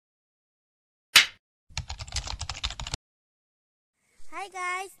High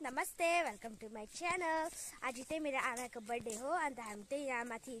guys, नमस्ते, welcome to my channel. आज चाहिँ मेरो आमाको बर्थडे हो। अन्त हामी चाहिँ यहाँ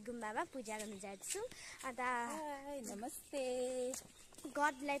माथि गुम्बामा पूजा गर्न जाँदैछौँ। अन्त नमस्ते,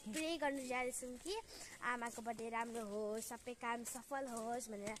 गडलाई प्रे गर्नु जाँदैछौँ कि आमाको बर्थडे राम्रो होस्, सबै काम सफल होस्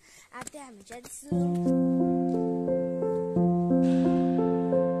भनेर अब चाहिँ हामी जाँदैछौँ।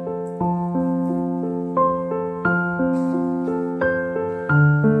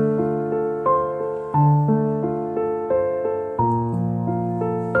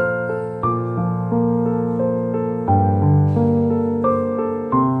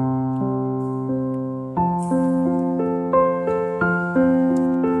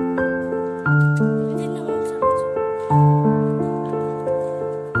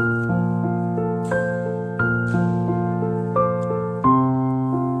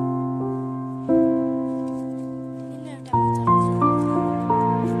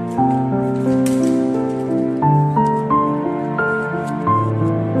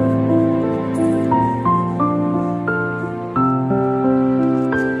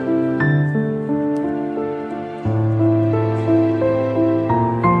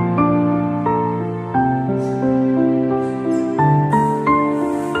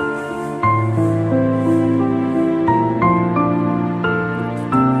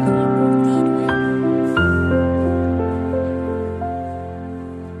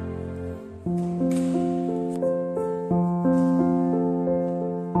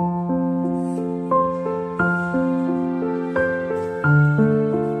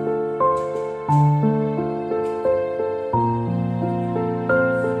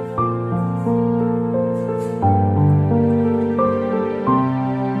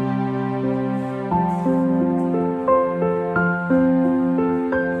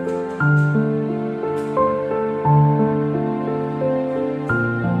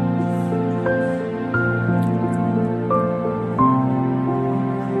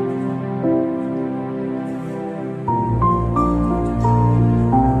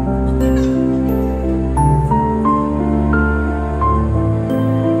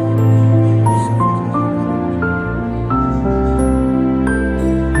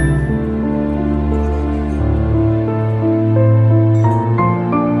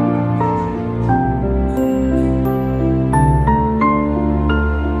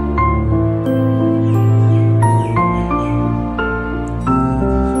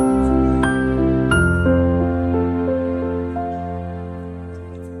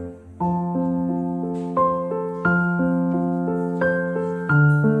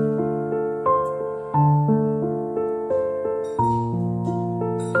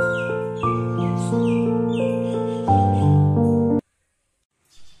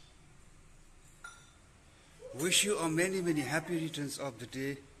 Wish you a many happy returns of the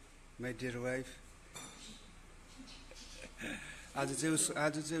day, my dear wife. आज चाहिँ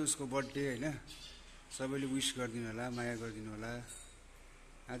उसको बर्थडे हैन, सबैले विश गरिदिनु होला, माया गरिदिनु होला।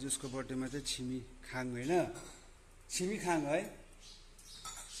 आज उसको बर्थडेमा चाहिँ छिमी खाङ हैन, छिमी खाङ है,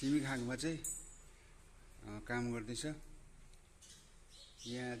 छिमी खाङमा चाहिँ काम गर्दैछ।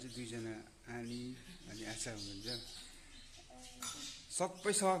 यहाँ चाहिँ दुईजना आनी अनि आशा हुनुहुन्छ।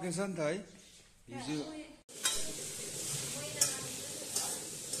 सबै सकेछ नि त है। हिजो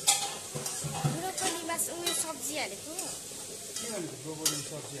ब्रोकोलीमा उयो सब्जी हालेको। के भनेको ब्रोकोलीमा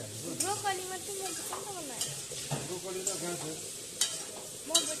सब्जी हालेको? ब्रोकोली मात्रै मन पर्छ नि त मलाई। ब्रोकोली त गाछ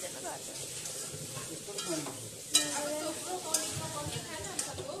मन पर्दैन गाछ। यस्तो पो खानु पर्छ।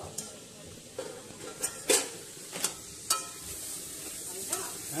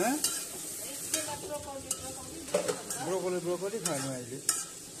 हैं? ब्रोकोली खानु अहिले।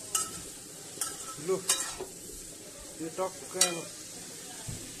 लु यो टक्क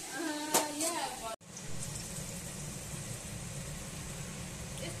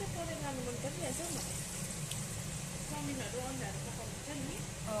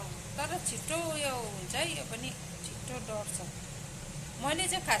तर छिटो उयो हुन्छ है, यो पनि छिटो डढ्छ। मैले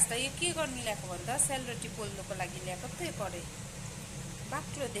चाहिँ खास त यो के गर्नु ल्याएको भन्दा सेलरोटी पोल्नुको लागि ल्याएको त यो परे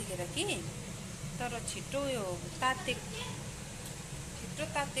बाक्लो देखेर कि, तर छिटो उयो तातेको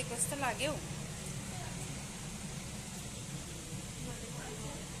जस्तो लाग्यो।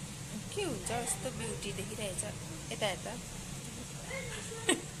 के हुन्छ यस्तो ब्युटी देखिरहेछ यता यता।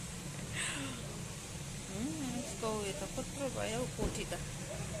 यसको उयो त कत्रो भयो हौ कोठी त।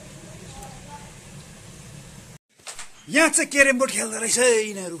 यहाँ चाहिँ क्यारम बोर्ड खेल्दो रहेछ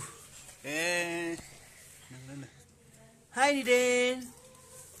यिनीहरू। ए हाई निडेन,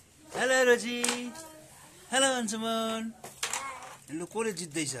 हेलो रोजी, हेलो अन्सुमन। लु कसले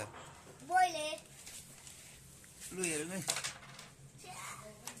जित्दैछ? लु हेरौँ है।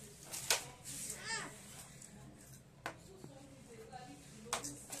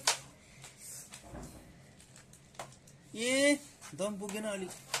 दम पुगेन अलि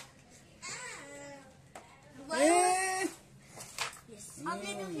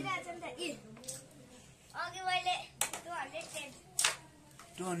अघि दुखिरहेछ नि त अघि मैले 210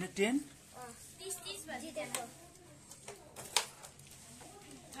 210 30 जितेको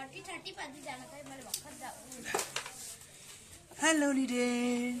 30 पाँच जान चाहिँ मैले भर्खर जाऊ हेलो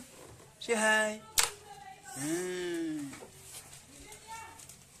लिडेन से हाई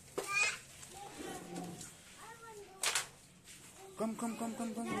कम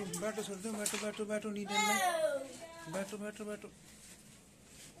बाटो छोड्दियो बाटो लिडेनलाई बाटो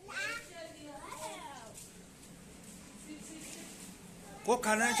कोक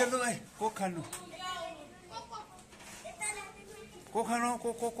खानु है चल्नु है कोक खानु कोक खानु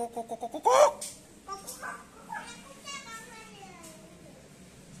कोक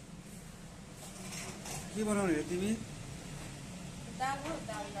के बनाउने हो तिमी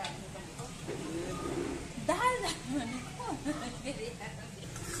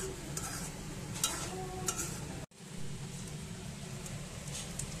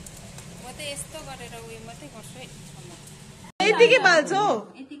म त यस्तो गरेर उयो मात्रै गर्छु है यतिकै बाल्छौ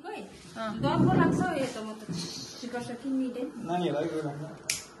यतिकै डरको लाग्छ यो त म त सिकाउँछ कि मिल्दैन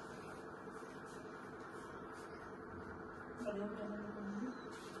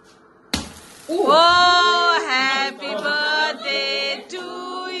Oh, happy birthday to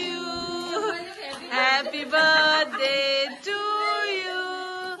you. Happy birthday to you.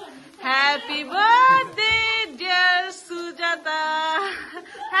 Happy birthday, dear Sujata.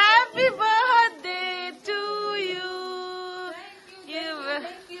 Happy birthday to you.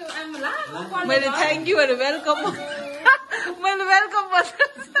 मैले thank you and welcome. मैले welcome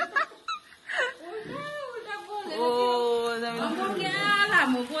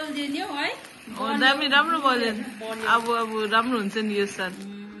दामी राम्रो बोल्यो अब राम्रो हुन्छ नि यो साल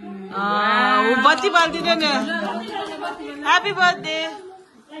बत्ती बाल्दिनु नि ह्यापी बर्थडे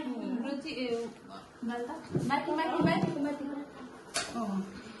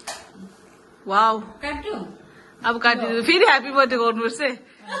वाउ अब काटिदिनु फेरि ह्यापी बर्थडे गर्नुपर्छ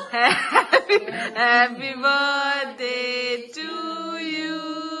happy birthday to you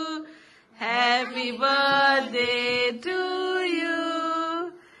happy birthday to you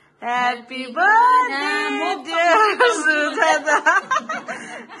Happy birthday, dear Sujata.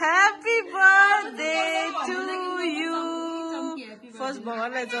 Happy birthday to you. First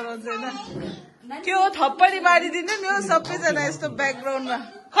भगवानलाई चढाउँछ हैन के हो थप्पडी मारिदिनु नि हो सबैजना यस्तो ब्याकग्राउन्डमा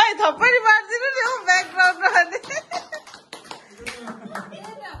खै थप्पडी मारिदिनु नि हो ब्याकग्राउन्डमा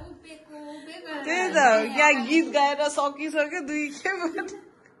त्यही त यहाँ गीत गाएर सकिसक्यो 2 खेप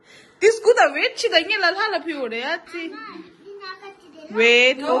त्यसको त वेट छिदा यहाँ लाला फिउडे याची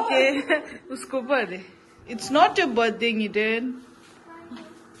Wait, okay. उसको birthday. It's not your birthday, Eden.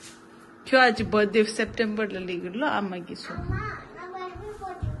 क्यों आज birthday September ले लेकर लो आमा की so.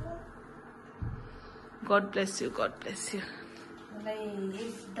 God bless you, God bless you.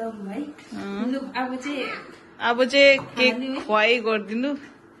 एकदम है अब चाहिँ केक खुवाई गर्दिनु.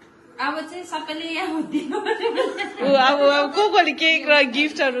 अब चाहिँ सबैले यहाँ दिनु ओ अब कोले केक र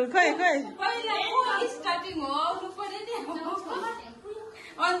गिफ्टहरु खै पहिला स्टार्टिङ हो आउनु पर्यो नि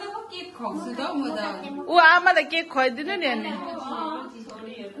अन्त म केक खुवाउँछु त म त ओ आमालाई केक खुवाइदिनु नि अनि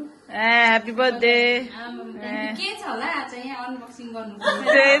ह्यापी बर्थडे के छ होला आज यहाँ अनबक्सिङ गर्नु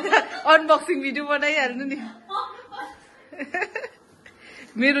अनबक्सिङ भिडियो बनाइहाल्नु नि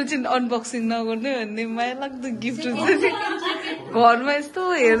मेरो चाहिँ अनबक्सिङ नगर्ने भन्ने माया लाग्दो गिफ्ट हुन्छ नि घरमा यस्तो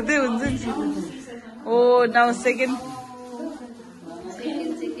हेर्दै हुन्छ नि ओ नाउ सेकेन्ड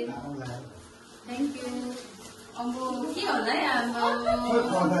थ्याङ्क यू अब के होला है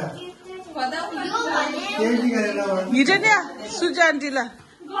हिजो नि सुजा आन्टीलाई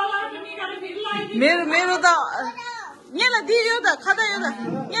मेरो त यहाँलाई दियो त खाँदा यो त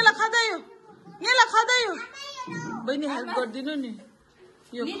यहाँलाई खाँदा यो बहिनी हेल्प गरिदिनु नि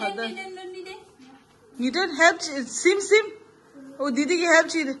यो खाँदा निडेड हेल्प सिम ओ दिदी की हेल्प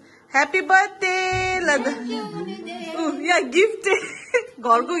चाहिए हैप्पी बर्थडे लगा या गिफ्ट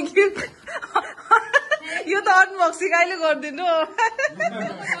घरको गिफ्ट यो त अनबक्सिङ अहिले गरिदिनु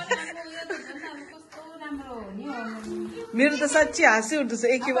मेरो त साँच्ची हाँसै उठ्दैछ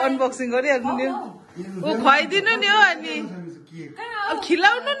एकखेप अनबक्सिङ गरिहाल्नु नि ओ खुवाइदिनु नि हो अनि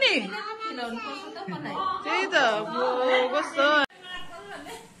खिलाउनु नि त्यही त कस्तो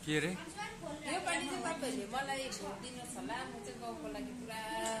के रे योपालि चाहिँ तपाईँहरूले मलाई भोट दिनुहोस् होला म चाहिँ गाउँको लागि पुरा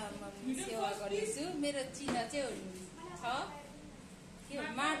सेवा गरेछु मेरो चिना चाहिँ छ के हो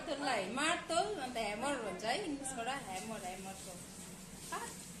मार्तोललाई मार्तोल अन्त ह्यामर भन्छ है इङ्ग्लिसबाट ह्यामरको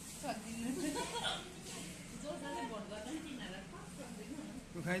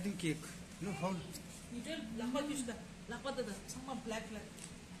खाइदिउँ केक ल खाऊ लापता त सम्म ब्ल्याक ब्ल्याक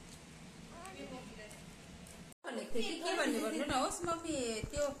के भन्ने भन्नु न होस् मम्मी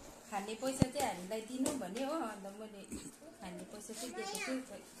त्यो खाने पैसा चाहिँ हामीलाई दिनु भने हो अन्त मैले खाने पैसा चाहिँ दिएको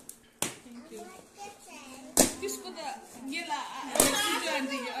थिएँ त्यसको त गेला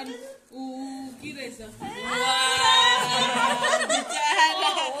आन्टी अनि ऊ के रहेछ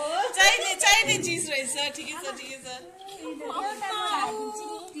चाहिने चिज रहेछ ठिकै छ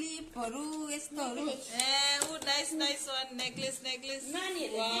क्लिपहरू यस्तोहरू ऊ नाइस वान नेकलेस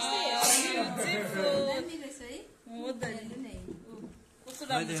कस्तो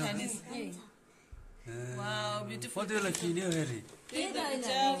राम्रो चाइनिज वाउ ब्युटिफुल कति बेला किन्यो फेरि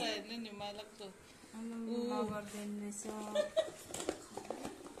हेर्नु नि मालक्तो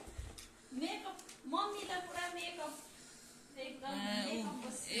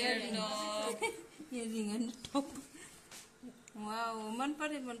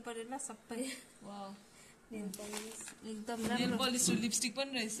मन पर्यो ल सबै एकदम नेल पलिस र लिपस्टिक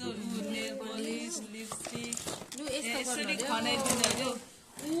पनि रहेछ नेल पलिस लिपस्टिक यसरी खनाइदिनु अरे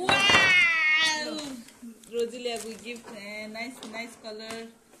रोजी ल्याएको गिफ्ट नाइस कलर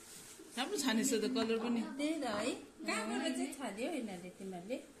राम्रो छानेछ त कलर पनि त्यही त है कहाँबाट चाहिँ छान्यो यिनीहरूले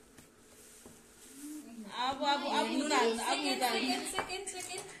तिमीहरूले अब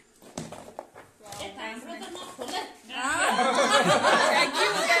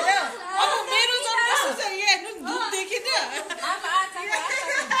मेरो जब कस्तो छ हेर्नु धुप देखेन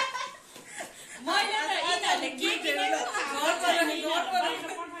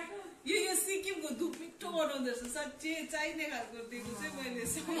यो सिक्किमको धुप मिठो बनाउँदो रहेछ साँच्चै चाहिने खालको दिएको चाहिँ मैले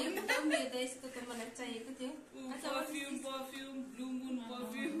यस्तो त मलाई चाहिएको थियो परफ्युम ब्लू मुन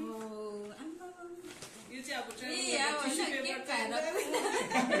परफ्युम यो चाहिँ अब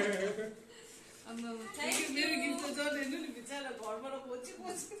मेरो गिफ्ट त जन हेर्नु नि बिचारा घरबाट खोजी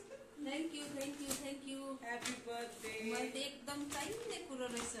थ्याङ्क यू ह्यापी बर्थडे मैले एकदम चाहिने कुरो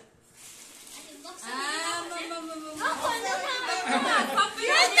रहेछ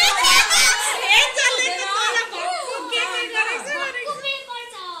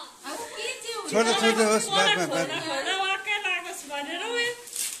छोड्दै होस् बादमा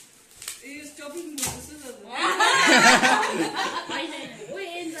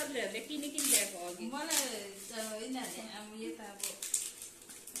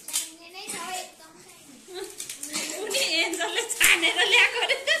एन्जलले छानेर ल्याएको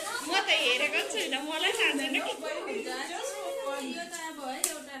रे म त हेरेको छुइनँ मलाई थाहा छैन कि यो त अब है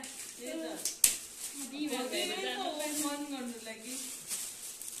एउटा मन गर्नु लागि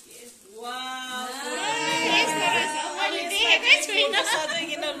मैले देखेकै छुइनँ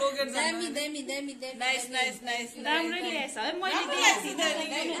सजाइकन लोगेर दामी नाइस राम्रो ल्याएछ है मैले देखेको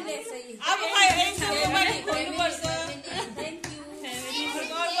अब खै एकछिनको लागि खोल्नुपर्छ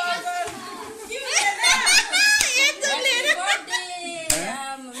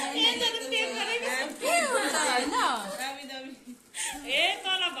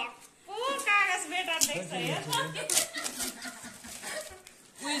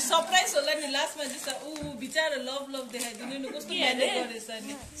सरप्राइज होला नि लास्टमा जस्तो बिचारा लभ देखाइदिनु नि कस्तो गरेछ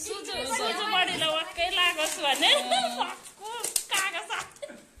नि सुजु बडीलाई वाक्कै लागोस् भने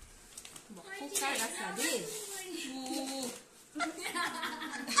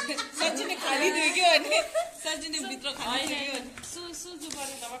सजिने खालिदियो क्या अनि सजिने भित्र खालिदियो सुजु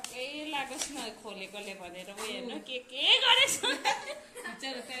बडीलाई वाक्कै लागोस् न खोलेकोले भनेर ऊ हेर्नु के गरेछ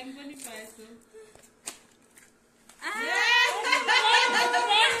बिचारा टाइम पनि पाएछ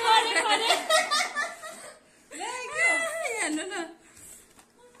हेर्नु न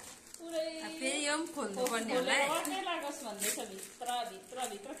फेरि यो पनि खोल्नु पर्ने होला लागोस् भन्दैछ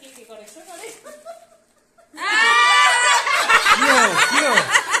भित्र के गरेछ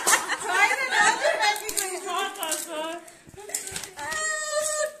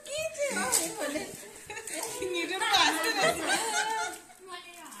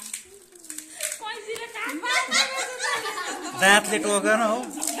दाँतले टोकेन हौ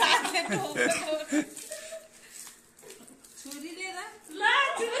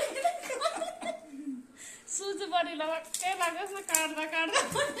सुजु बडीलाई वाक्कै लागोस् न काट्दा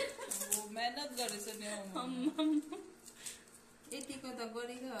मेहनत गरेछ नि यतिको त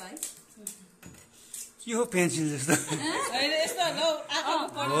गरेको है के हो पेन्सिल जस्तो होइन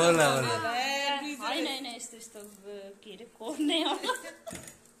यस्तो के अरे कोर्ने हो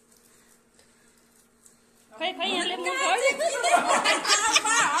खै यहाँले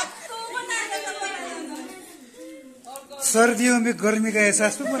सर्दियों में गर्मी का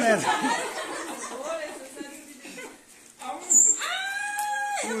एहसास भी बनाया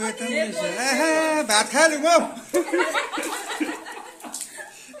भात खा लु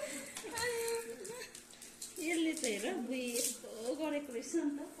यसले रहेछ हेर बुई यस्तो गरेको रहेछ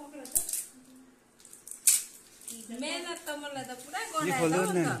नि त पक्रा त मेहनत त मलाई त पुरा यो गरायो खोल्नु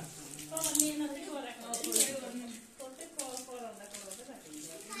त न तर मेहनतै गरेको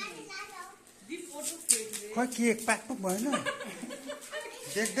खै केक पाक्नु भएन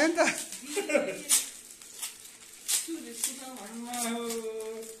देख्दैन त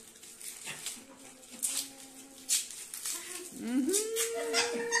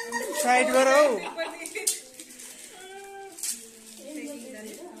साइड गर हौ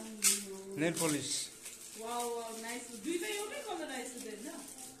नेल पोलिस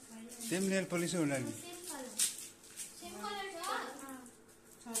सेम नेल पोलिसै होला नि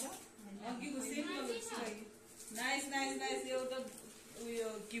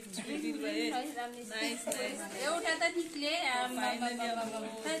एउटा त निक्ले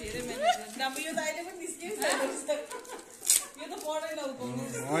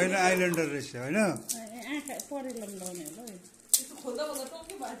होइन आइल्यान्डर रहेछ होइन आँखा परेर लगाउने होला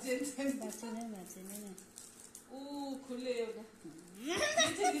खुल्ले एउटा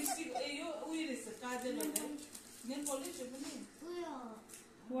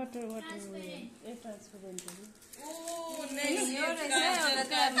वाटर एउटा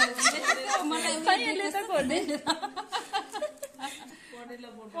मैले त खोल्दैन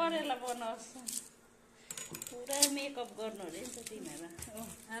परेला बनाउँछ पुरा मेकअप गर्नु अरे नि त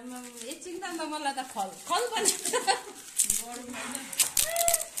तिमीहरू एकछिन त मलाई त खल खल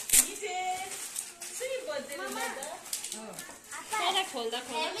खोल्दा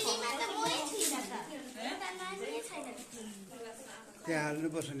त्यहाँ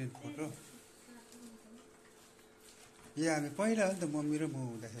हाल्नुपर्छ नि फोटो यो हामी पहिला हो नि त मम्मी र म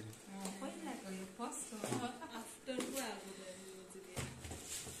हुँदाखेरि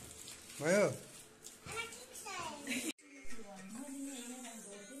भयो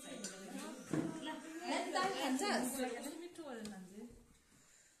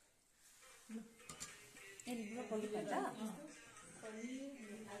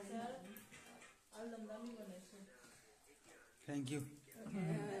थ्याङ्क यू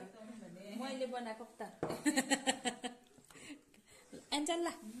मैले बनाएको त एन्जल ल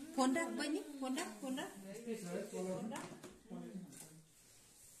फोन राख बहिनी फोन राख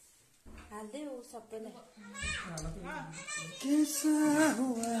हाल्दै हो सबैलाई कैसा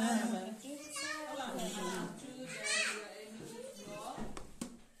हुआ